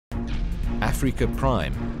Africa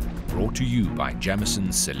Prime, brought to you by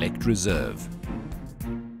Jameson's Select Reserve.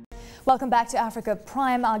 Welcome back to Africa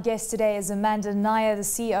Prime. Our guest today is Amanda Nair, the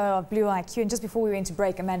CEO of Blue IQ. And just before we went to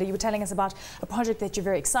break, Amanda, you were telling us about a project that you're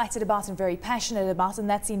very excited about and very passionate about, and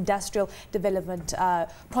that's the industrial development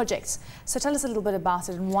project. So tell us a little bit about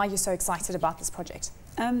it and why you're so excited about this project.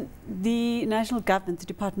 The national government, the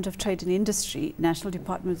Department of Trade and Industry, national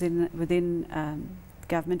department within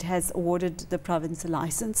government, has awarded the province a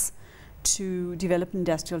license to develop an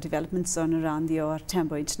industrial development zone around the OR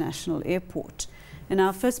Tambo International Airport. And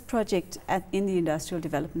our first project in the industrial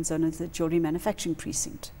development zone is the jewelry manufacturing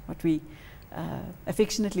precinct, what we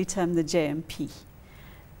affectionately term the JMP.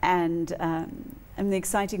 And the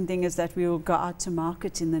exciting thing is that we will go out to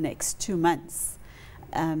market in the next 2 months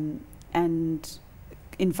and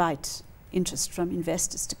invite interest from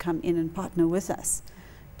investors to come in and partner with us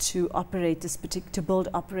to operate this to build,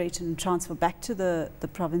 operate and transfer back to the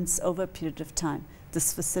province over a period of time,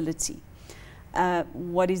 this facility.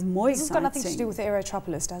 What is more exciting... This has got nothing to do with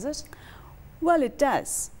Aerotropolis, does it? Well, it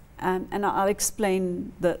does, and I'll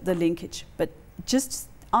explain the linkage. But just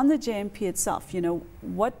on the JMP itself, you know,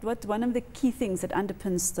 one of the key things that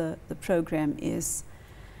underpins the program is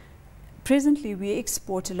presently we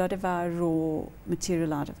export a lot of our raw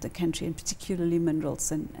material out of the country, and particularly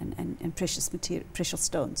minerals and precious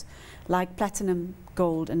stones, like platinum,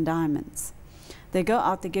 gold and diamonds. They go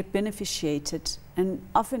out, they get beneficiated, and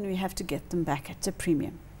often we have to get them back at a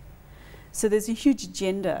premium. So there's a huge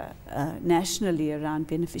agenda nationally around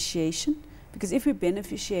beneficiation, because if we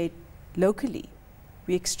beneficiate locally,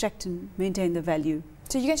 we extract and maintain the value.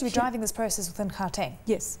 So you're going to be driving this process within Gauteng?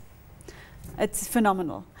 Yes. It's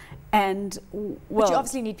phenomenal. And well, but you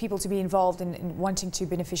obviously need people to be involved in wanting to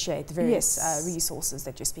beneficiate the various resources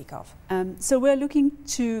that you speak of. So we're looking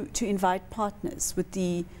to invite partners with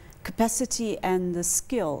the capacity and the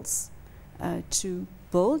skills to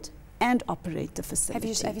build and operate the facility.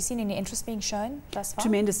 Have you seen any interest being shown thus far?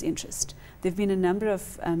 Tremendous interest. There have been a number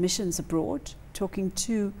of missions abroad talking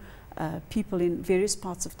to people in various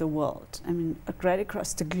parts of the world, I mean, right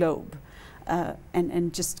across the globe,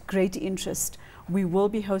 and just great interest. We will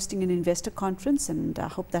be hosting an investor conference, and I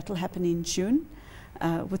hope that will happen in June.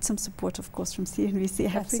 With some support, of course, from CNBC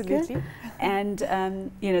Africa. Absolutely.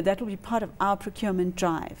 And, you know, that will be part of our procurement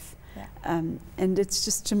drive. Yeah. And it's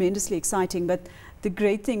just tremendously exciting. But the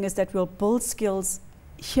great thing is that we'll build skills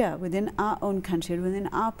here within our own country, within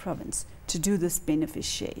our province, to do this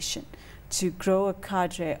beneficiation, to grow a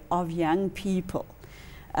cadre of young people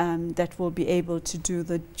that will be able to do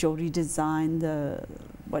the jewelry design, the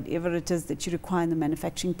whatever it is that you require in the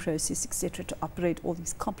manufacturing process, etc., to operate all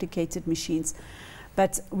these complicated machines.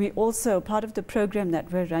 But we also, part of the program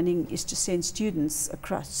that we're running is to send students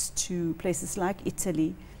across to places like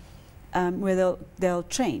Italy, where they'll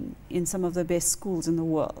train in some of the best schools in the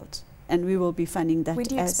world. And we will be funding that. When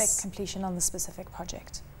do you expect completion on the specific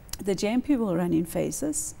project? The JMP will run in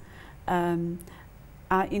phases.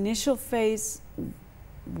 Our initial phase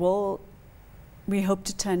we hope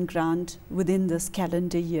to turn ground within this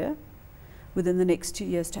calendar year, within the next 2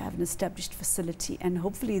 years, to have an established facility, and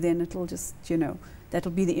hopefully then it'll just, you know,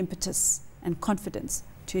 that'll be the impetus and confidence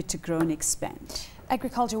to it to grow and expand.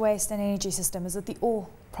 Agriculture, waste and energy system, is it the OR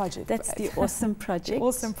project? That's the awesome project. The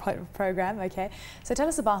awesome program, okay. So tell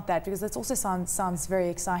us about that, because that also sounds very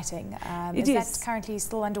exciting. Is that currently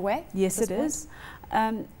still underway? Yes, it is.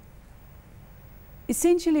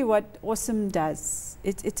 Essentially what Awesome does,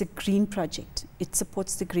 it's a green project. It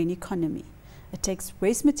supports the green economy. It takes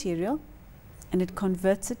waste material and it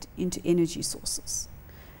converts it into energy sources.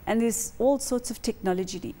 And there's all sorts of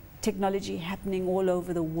technology happening all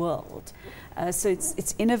over the world. So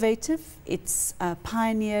it's innovative, it's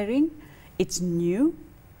pioneering, it's new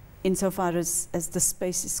insofar as the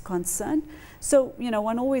space is concerned. So, you know,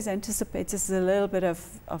 one always anticipates there's a little bit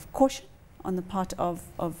of caution on the part of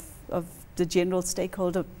the general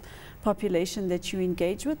stakeholder population that you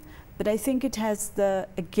engage with. But I think it has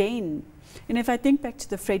again, and if I think back to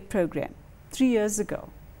the freight program, 3 years ago,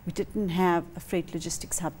 we didn't have a freight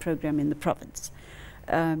logistics hub program in the province.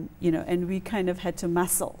 You know, and we kind of had to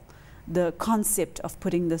muscle the concept of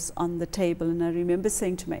putting this on the table. And I remember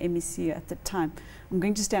saying to my MEC at the time, I'm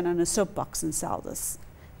going to stand on a soapbox and sell this,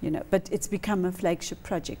 you know, but it's become a flagship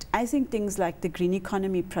project. I think things like the green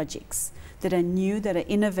economy projects that are new, that are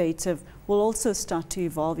innovative, will also start to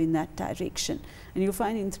evolve in that direction. And you'll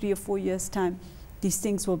find in 3 or 4 years' time, these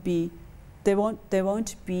things will be, they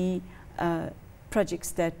won't be projects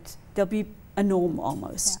that, they'll be a norm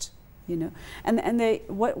almost. Yeah. You know, and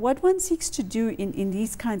what one seeks to do in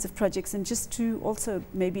these kinds of projects, and just to also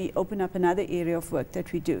maybe open up another area of work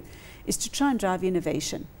that we do, is to try and drive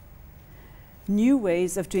innovation. new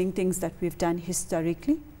ways of doing things that we've done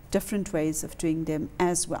historically, different ways of doing them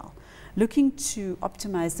as well. Looking to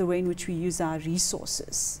optimize the way in which we use our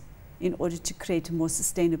resources in order to create a more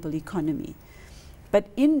sustainable economy. But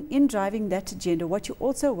in driving that agenda, what you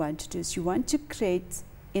also want to do is you want to create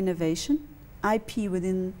innovation, IP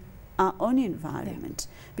within our own environment.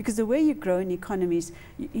 Because the way you grow in economies,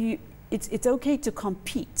 it's okay to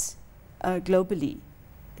compete globally,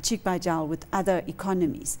 cheek by jowl with other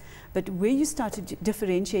economies. But where you start to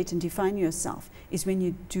differentiate and define yourself is when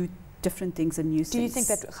you do different things and new things. Do you think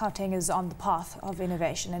that Gauteng is on the path of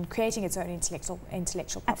innovation and creating its own intellectual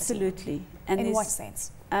property? Absolutely. And in what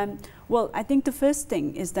sense? Well, I think the first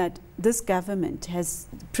thing is that this government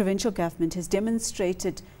provincial government has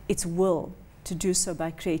demonstrated its will to do so by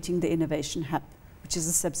creating the Innovation Hub, which is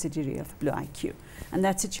a subsidiary of Blue IQ. And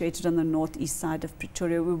that's situated on the northeast side of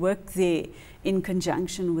Pretoria. We work there in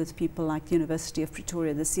conjunction with people like the University of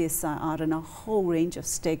Pretoria, the CSIR, and a whole range of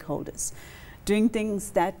stakeholders, doing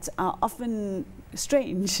things that are often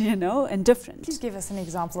strange, you know, and different. Please give us an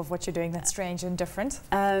example of what you're doing that's strange and different.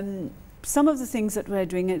 Some of the things that we're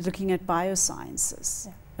doing is looking at biosciences.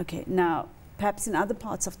 Yeah. Okay, now, perhaps in other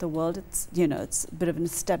parts of the world, it's, you know, it's a bit of an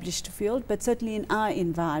established field, but certainly in our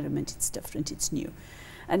environment, it's different, it's new.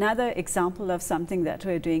 Another example of something that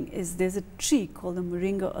we're doing is there's a tree called the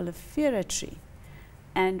Moringa oleifera tree.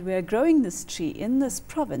 And we're growing this tree in this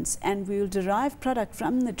province, and we'll derive product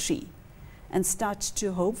from the tree and start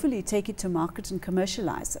to hopefully take it to market and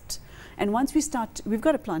commercialize it. And once we start, we've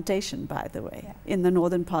got a plantation, by the way, in the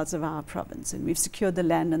northern parts of our province, and we've secured the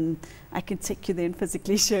land, and I can take you there and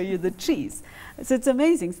physically show you the trees. So it's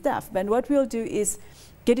amazing stuff. But what we'll do is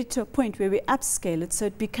get it to a point where we upscale it so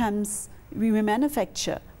it becomes, we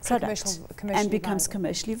manufacture product and becomes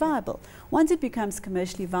commercially viable. Once it becomes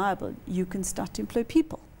commercially viable, you can start to employ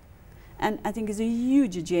people. And I think there's a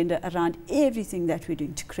huge agenda around everything that we're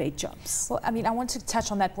doing to create jobs. Well, I mean, I want to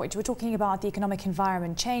touch on that point. We're talking about the economic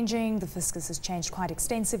environment changing. The fiscus has changed quite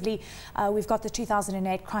extensively. We've got the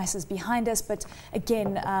 2008 crisis behind us, but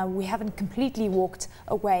again, we haven't completely walked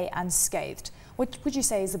away unscathed. What would you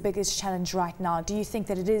say is the biggest challenge right now? Do you think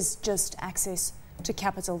that it is just access to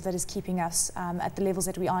capital that is keeping us at the levels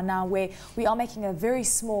that we are now, where we are making a very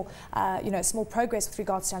small, small progress with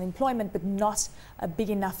regards to unemployment, but not a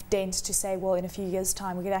big enough dent to say, well, in a few years'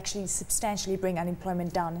 time, we could actually substantially bring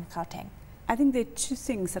unemployment down in Gauteng? I think there are two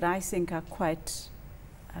things that I think are quite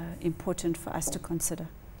important for us to consider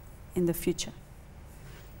in the future.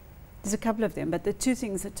 There's a couple of them, but the two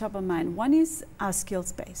things at top of mind. One is our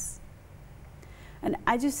skills base. And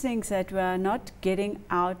I just think that we are not getting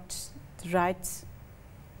out the right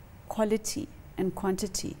quality and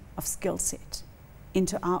quantity of skill set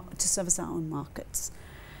to service our own markets.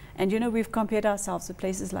 And you know, we've compared ourselves with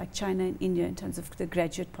places like China and India in terms of the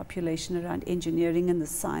graduate population around engineering and the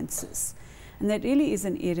sciences. And that really is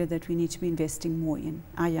an area that we need to be investing more in,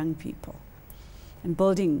 our young people, and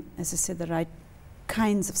building, as I said, the right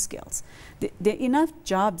kinds of skills. There are enough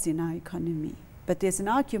jobs in our economy, but there's an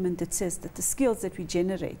argument that says that the skills that we're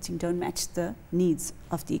generating don't match the needs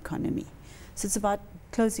of the economy. So it's about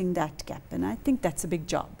closing that gap, and I think that's a big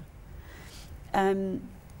job.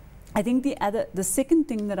 I think the second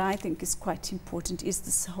thing that I think is quite important is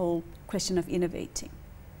this whole question of innovating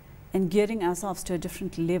and gearing ourselves to a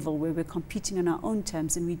different level where we're competing on our own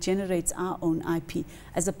terms and we generate our own IP,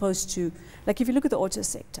 as opposed to, like if you look at the auto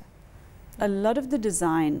sector, a lot of the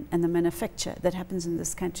design and the manufacture that happens in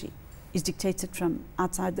this country is dictated from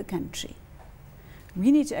outside the country.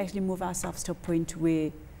 We need to actually move ourselves to a point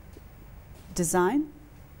where design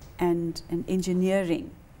and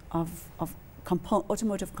engineering of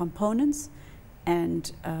automotive components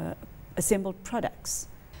and assembled products.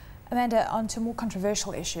 Amanda, on to a more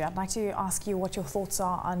controversial issue. I'd like to ask you what your thoughts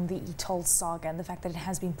are on the e-toll saga and the fact that it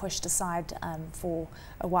has been pushed aside for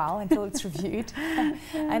a while until it's reviewed.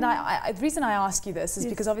 And the reason I ask you this is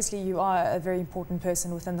because obviously you are a very important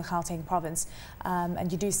person within the Gauteng province, and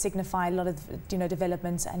you do signify a lot of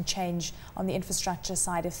development and change on the infrastructure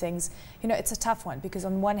side of things. You know, it's a tough one because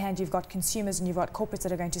on one hand you've got consumers and you've got corporates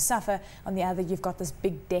that are going to suffer. On the other, you've got this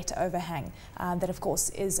big debt overhang that of course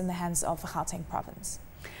is in the hands of the Gauteng province.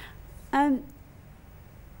 Eleni,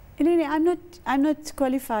 I'm not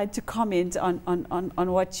qualified to comment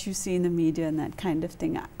on what you see in the media and that kind of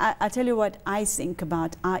thing. I tell you what I think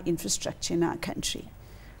about our infrastructure in our country,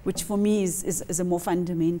 which for me is a more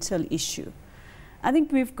fundamental issue. I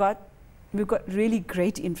think we've got really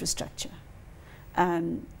great infrastructure.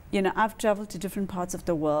 You know, I've traveled to different parts of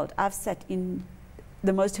the world. I've sat in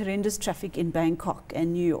the most horrendous traffic in Bangkok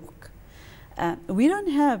and New York. We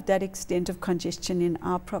don't have that extent of congestion in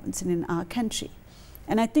our province and in our country.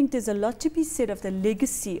 And I think there's a lot to be said of the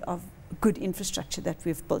legacy of good infrastructure that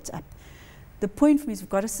we've built up. The point for me is we've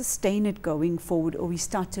got to sustain it going forward, or we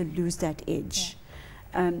start to lose that edge.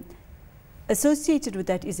 Yeah. Associated with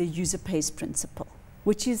that is a user pays principle,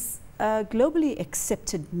 which is a globally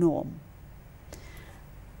accepted norm.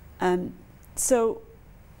 So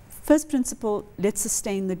first principle, let's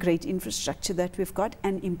sustain the great infrastructure that we've got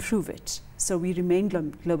and improve it so we remain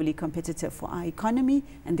globally competitive for our economy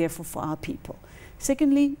and therefore for our people.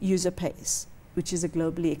 Secondly, user pays, which is a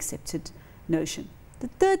globally accepted notion. The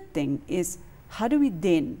third thing is, how do we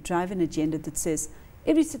then drive an agenda that says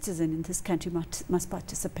every citizen in this country must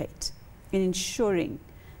participate in ensuring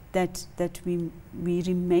that we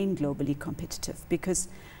remain globally competitive? Because,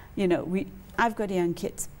 you know, I've got young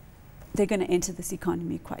kids. They're going to enter this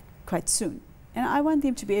economy quite soon. And I want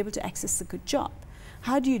them to be able to access a good job.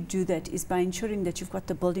 How do you do that is by ensuring that you've got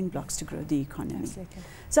the building blocks to grow the economy. Absolutely.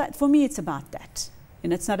 So for me, it's about that.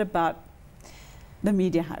 And it's not about the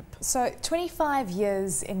media hype. So 25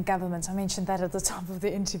 years in government, I mentioned that at the top of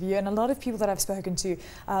the interview, and a lot of people that I've spoken to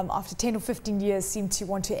after 10 or 15 years seem to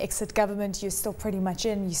want to exit government. You're still pretty much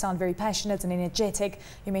in. You sound very passionate and energetic.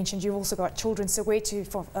 You mentioned you've also got children. So where to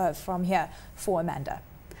from here for Amanda?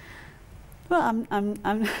 Well, I'm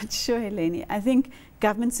not sure, Helene. I think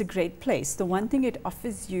government's a great place. The one thing it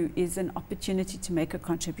offers you is an opportunity to make a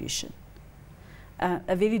contribution.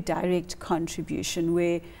 A very direct contribution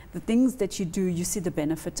where the things that you do, you see the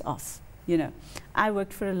benefit of. You know, I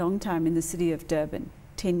worked for a long time in the city of Durban,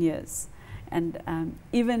 10 years. And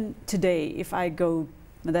even today, if I go,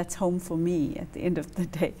 that's home for me at the end of the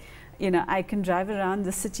day. You know, I can drive around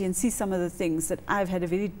the city and see some of the things that I've had a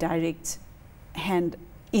very direct hand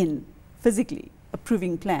in, physically,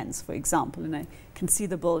 approving plans, for example, and I can see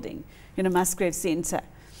the building. You know, Musgrave Centre.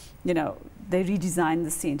 You know, they redesigned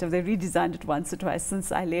the centre. They redesigned it once or twice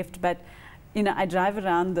since I left. But, you know, I drive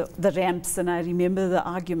around the ramps and I remember the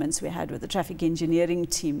arguments we had with the traffic engineering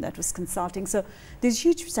team that was consulting. So there's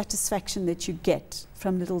huge satisfaction that you get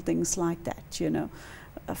from little things like that, you know.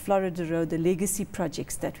 Florida Road, the legacy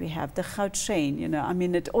projects that we have, the Gautrain, you know. I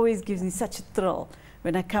mean, it always gives me such a thrill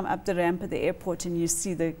when I come up the ramp at the airport and you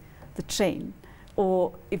see the train.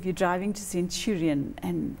 Or if you're driving to Centurion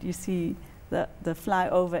and you see the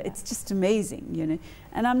flyover, it's just amazing, you know.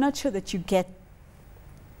 And I'm not sure that you get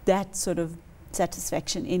that sort of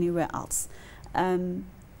satisfaction anywhere else.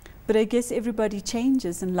 But I guess everybody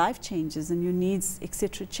changes and life changes and your needs,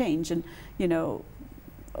 etc., change. And, you know,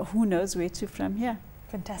 who knows where to from here.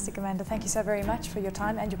 Fantastic, Amanda. Thank you so very much for your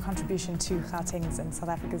time and your contribution to Gauteng's and South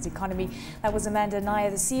Africa's economy. That was Amanda Nair,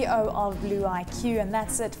 the CEO of Blue IQ. And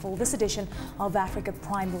that's it for this edition of Africa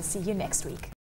Prime. We'll see you next week.